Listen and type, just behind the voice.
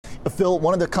Phil,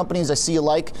 one of the companies I see you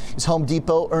like is Home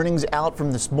Depot. Earnings out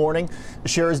from this morning. The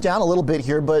share is down a little bit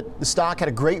here, but the stock had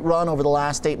a great run over the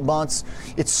last 8 months.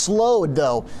 It's slowed,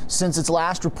 though, since its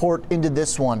last report into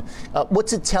this one.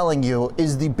 What's it telling you?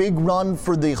 Is the big run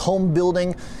for the home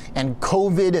building and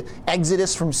COVID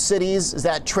exodus from cities, is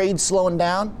that trade slowing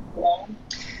down?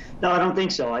 No, I don't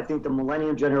think so. I think the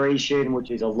millennium generation, which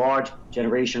is a large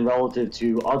generation relative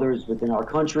to others within our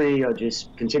country, are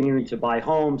just continuing to buy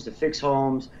homes, to fix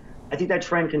homes. I think that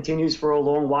trend continues for a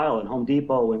long while, and Home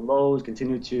Depot and Lowe's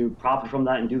continue to profit from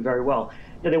that and do very well.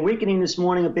 Now, they're weakening this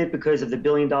morning a bit because of the $1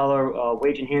 billion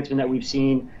wage enhancement that we've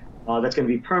seen. That's going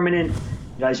to be permanent,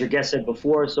 as your guest said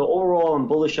before. So overall, I'm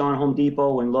bullish on Home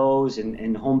Depot and Lowe's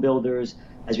and home builders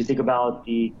as we think about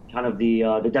the kind of the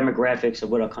demographics of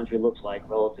what our country looks like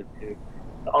relative to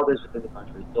others within the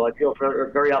country. So I feel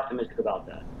very optimistic about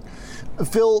that.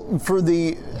 Phil, for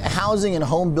the housing and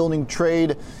home building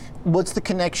trade, what's the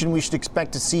connection we should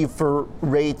expect to see for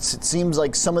rates? It seems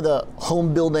like some of the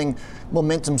home building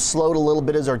momentum slowed a little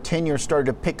bit as our 10-year started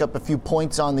to pick up a few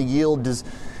points on the yield. Does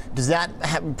that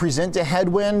present a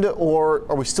headwind, or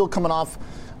are we still coming off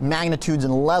magnitudes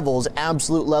and levels,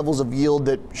 absolute levels of yield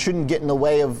that shouldn't get in the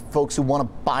way of folks who want to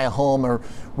buy a home or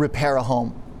repair a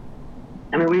home?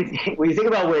 I mean, when you think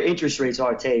about where interest rates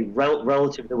are today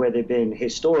relative to where they've been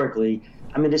historically,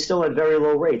 I mean, they're still at very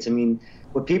low rates. I mean,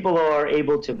 what people are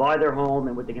able to buy their home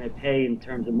and what they're going to pay in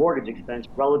terms of mortgage expense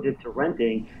relative to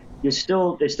renting, there's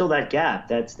still that gap.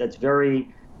 That's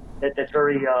very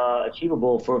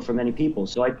achievable for many people.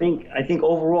 So I think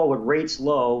overall, with rates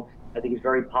low, I think it's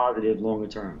very positive longer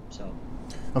term. So.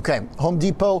 Okay, Home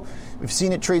Depot, we've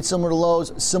seen it trade similar to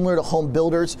Lowe's, similar to home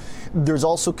builders. There's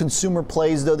also consumer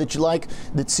plays, though, that you like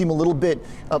that seem a little bit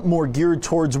more geared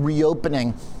towards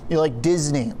reopening. You know, like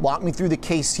Disney. Walk me through the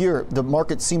case here. The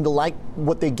market seemed to like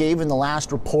what they gave in the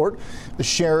last report. The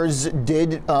shares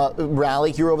did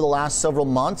rally here over the last several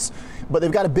months, but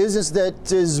they've got a business that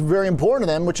is very important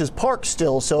to them, which is parks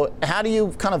still. So how do you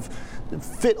kind of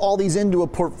fit all these into a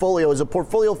portfolio? Is a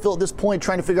portfolio, Phil, at this point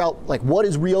trying to figure out like what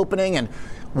is reopening and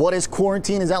what is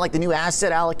quarantine? Is that like the new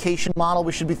asset allocation model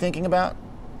we should be thinking about?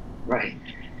 Right.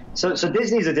 So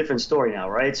Disney's a different story now,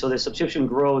 right? So the subscription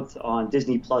growth on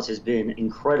Disney Plus has been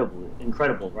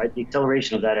incredible, right? The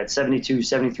acceleration of that at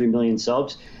 73 million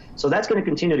subs. So that's going to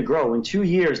continue to grow. In 2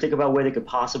 years, think about where they could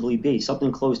possibly be,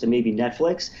 something close to maybe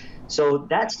Netflix. So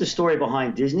that's the story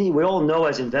behind Disney. We all know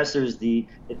as investors the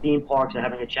theme parks are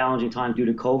having a challenging time due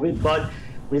to COVID. But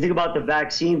when you think about the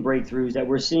vaccine breakthroughs that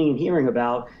we're seeing and hearing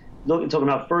about, talking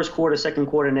about first quarter, second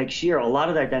quarter next year, a lot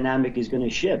of that dynamic is going to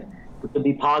shift, which will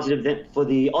be positive for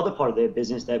the other part of their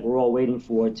business that we're all waiting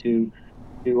for to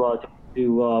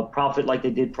profit like they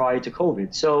did prior to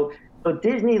COVID. So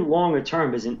Disney longer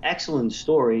term is an excellent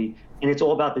story, and it's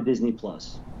all about the Disney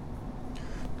Plus.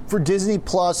 For Disney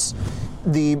Plus,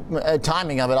 the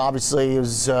timing of it obviously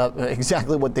is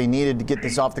exactly what they needed to get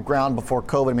this off the ground before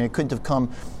COVID. I mean, it couldn't have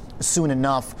come soon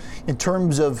enough. In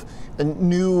terms of a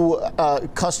new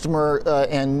customer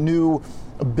and new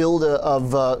build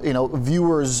of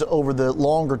viewers over the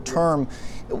longer term,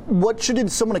 what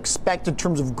should someone expect in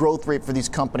terms of growth rate for these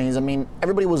companies? I mean,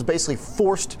 everybody was basically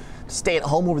forced to stay at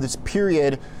home over this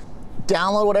period,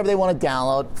 download whatever they want to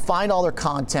download, find all their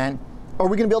content. Are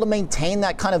we going to be able to maintain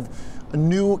that kind of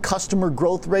new customer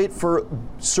growth rate for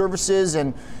services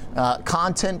and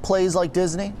content plays like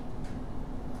Disney?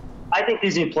 I think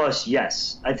Disney Plus,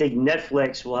 yes. I think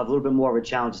Netflix will have a little bit more of a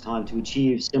challenge time to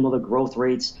achieve similar growth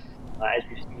rates as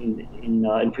we've seen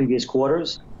in previous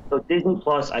quarters. So Disney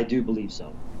Plus, I do believe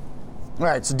so. All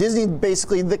right, so Disney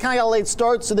basically, they kind of got a late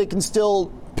start so they can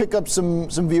still pick up some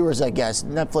viewers, I guess.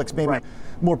 Netflix maybe right.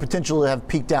 More potential to have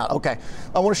peaked out. Okay,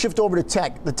 I want to shift over to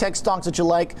tech. The tech stocks that you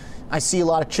like, I see a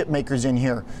lot of chip makers in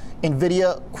here.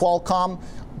 NVIDIA, Qualcomm,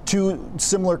 two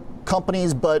similar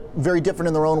companies, but very different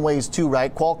in their own ways too,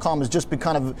 right? Qualcomm has just been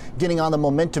kind of getting on the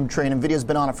momentum train. NVIDIA's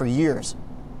been on it for years.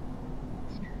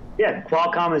 Yeah,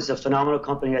 Qualcomm is a phenomenal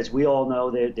company. As we all know,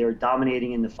 they're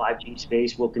dominating in the 5G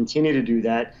space. Will continue to do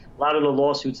that. A lot of the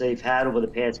lawsuits they've had over the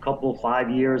past 5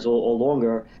 years or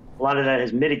longer, a lot of that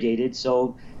has mitigated.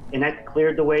 So, and that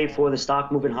cleared the way for the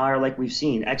stock moving higher like we've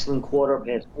seen. Excellent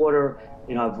past quarter,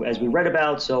 as we read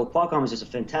about. So Qualcomm is just a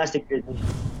fantastic business.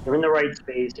 They're in the right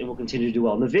space and will continue to do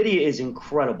well. NVIDIA is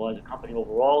incredible as a company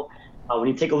overall. When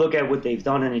you take a look at what they've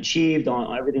done and achieved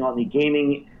on everything on the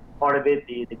gaming part of it,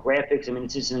 the graphics, I mean,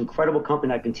 it's just an incredible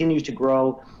company that continues to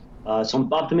grow. So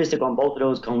I'm optimistic on both of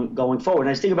those going forward. And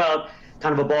I just think about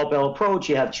kind of a barbell approach.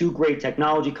 You have two great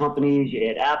technology companies. You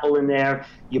add Apple in there.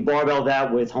 You barbell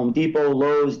that with Home Depot,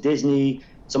 Lowe's, Disney,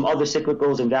 some other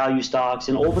cyclicals and value stocks.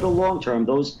 And over the long term,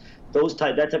 those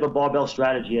that type of barbell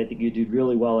strategy, I think you do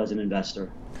really well as an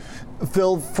investor.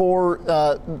 Phil,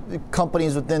 for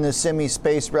companies within the semi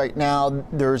space right now,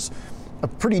 there's a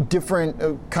pretty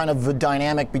different kind of a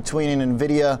dynamic between an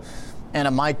NVIDIA and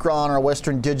a Micron or a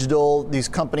Western Digital, these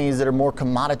companies that are more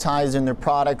commoditized in their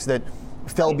products that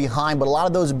fell behind, but a lot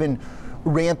of those have been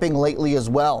ramping lately as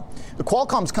well. The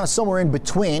Qualcomm's kind of somewhere in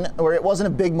between, where it wasn't a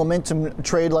big momentum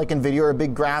trade like NVIDIA or a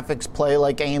big graphics play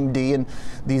like AMD and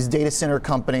these data center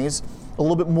companies. A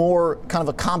little bit more kind of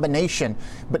a combination.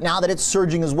 But now that it's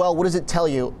surging as well, what does it tell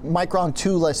you? Micron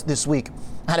 2 this week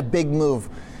had a big move.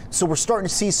 So we're starting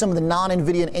to see some of the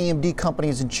non-NVIDIA and AMD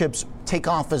companies and chips take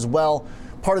off as well.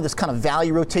 Part of this kind of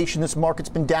value rotation this market's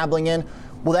been dabbling in.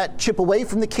 Will that chip away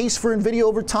from the case for NVIDIA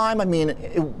over time? I mean,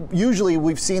 usually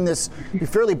we've seen this be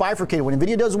fairly bifurcated. When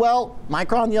NVIDIA does well,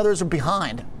 Micron and the others are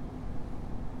behind.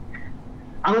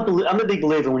 I'm a big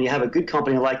believer when you have a good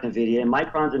company like NVIDIA, and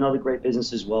Micron's another great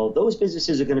business as well. Those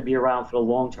businesses are going to be around for the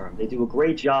long term. They do a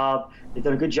great job. They've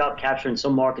done a good job capturing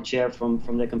some market share from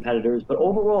their competitors. But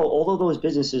overall, all of those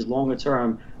businesses longer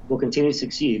term will continue to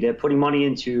succeed. They're putting money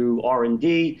into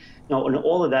R&D, and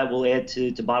all of that will add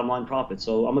to bottom line profits.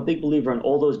 So I'm a big believer in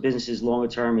all those businesses longer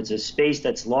term. It's a space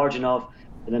that's large enough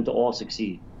for them to all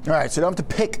succeed. All right, so you don't have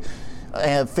to pick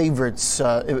favorites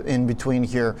in between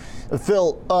here.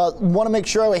 Phil, want to make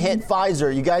sure I hit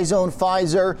Pfizer. You guys own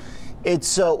Pfizer.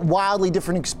 It's a wildly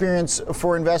different experience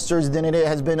for investors than it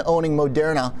has been owning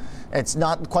Moderna. It's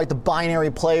not quite the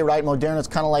binary play, right? Moderna's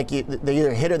kind of like they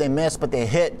either hit or they miss, but they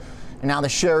hit. And now the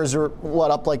shares are,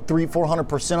 up like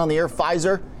 300-400% on the year.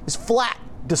 Pfizer is flat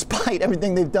despite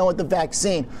everything they've done with the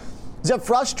vaccine. Is that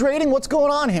frustrating? What's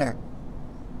going on here?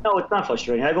 No, it's not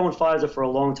frustrating. I've owned Pfizer for a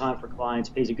long time for clients.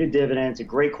 Pays a good dividend. It's a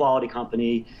great quality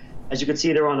company. As you can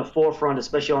see, they're on the forefront,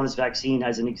 especially on this vaccine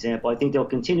as an example. I think they'll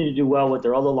continue to do well with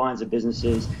their other lines of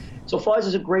businesses. So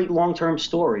Pfizer's a great long-term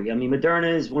story. I mean,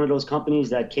 Moderna is one of those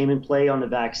companies that came in play on the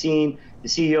vaccine. The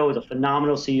CEO is a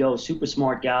phenomenal CEO, super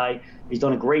smart guy. He's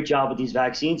done a great job with these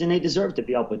vaccines, and they deserve to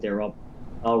be up what they're up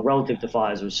relative to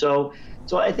Pfizer. So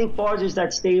I think Pfizer is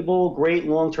that stable, great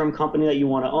long-term company that you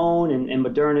want to own, and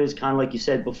Moderna is kind of like you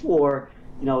said before,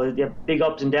 they have big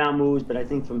ups and down moves, but I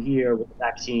think from here with the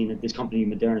vaccine, this company,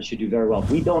 Moderna, should do very well.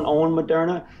 We don't own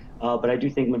Moderna, but I do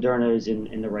think Moderna is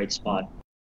in the right spot.